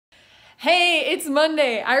Hey, it's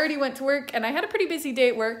Monday. I already went to work and I had a pretty busy day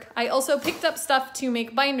at work. I also picked up stuff to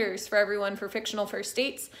make binders for everyone for fictional first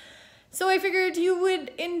dates. So I figured you would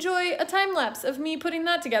enjoy a time lapse of me putting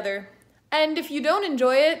that together. And if you don't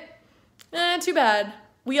enjoy it, too bad.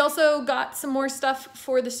 We also got some more stuff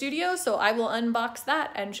for the studio, so I will unbox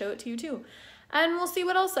that and show it to you too. And we'll see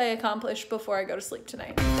what else I accomplish before I go to sleep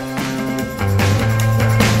tonight.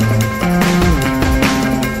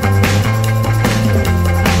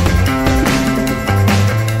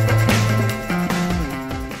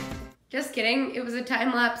 Just kidding. It was a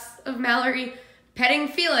time lapse of Mallory petting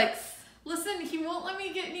Felix. Listen, he won't let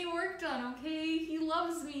me get any work done, okay? He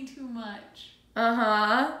loves me too much.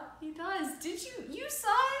 Uh-huh. He does. You saw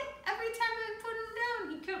it? Every time I put him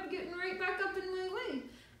down, he kept getting right back up in my way.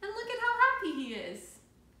 And look at how happy he is.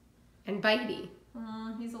 And bitey.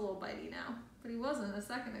 He's a little bitey now, but he wasn't a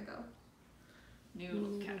second ago.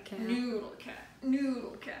 Noodle cat, Noodle noodle cat,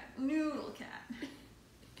 noodle cat, noodle cat.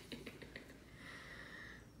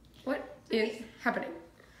 What is happening?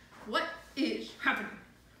 What is happening?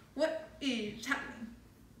 What is happening?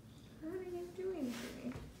 What are you doing to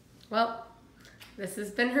me? Well, this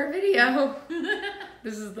has been her video.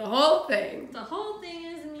 This is the whole thing. The whole thing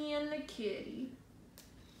is me and the kitty.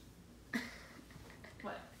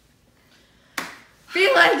 What?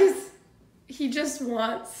 Felix! He just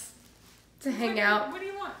wants to hang out What do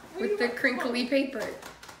you want? with the crinkly paper.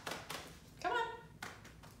 Come on.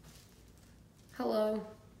 Hello.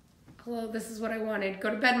 Hello, this is what I wanted. Go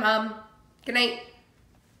to bed, Mom. Good night.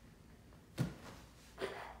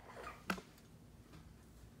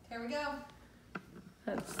 Here we go.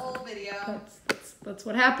 That's Whole video. that's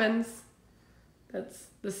what happens.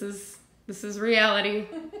 This is reality.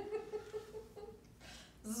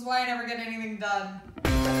 This is why I never get anything done.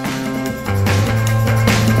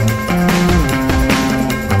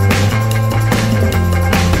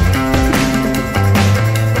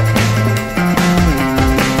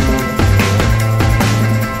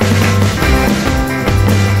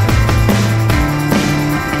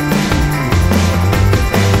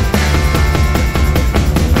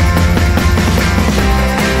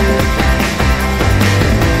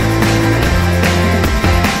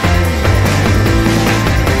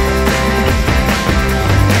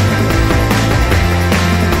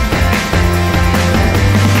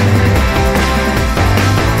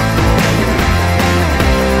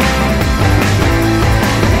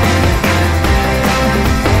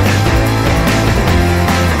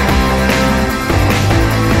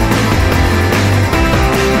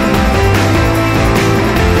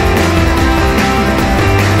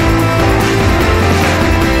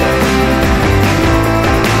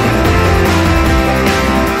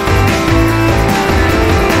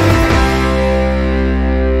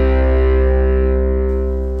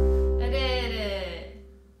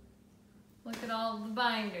 All the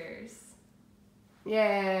binders.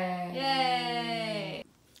 Yay. Yay!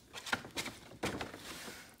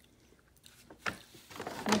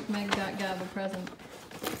 Meg got Gab a present.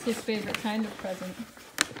 It's his favorite kind of present.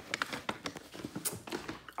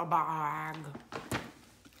 A bag.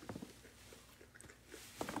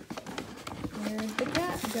 Where'd the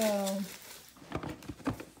cat go?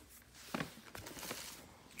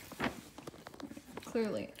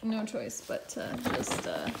 Clearly, no choice but to just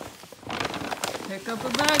pick up a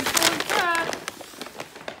bag for the cat.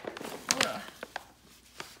 Ugh.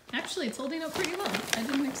 Actually, it's holding up pretty well. I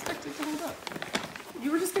didn't expect it to hold up.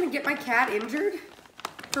 You were just gonna get my cat injured?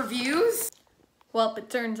 For views? Well, it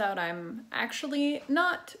turns out I'm actually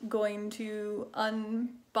not going to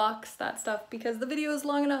unbox that stuff because the video is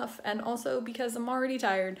long enough and also because I'm already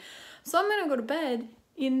tired. So I'm gonna go to bed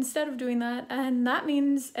instead of doing that, and that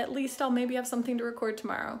means at least I'll maybe have something to record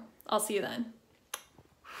tomorrow. I'll see you then.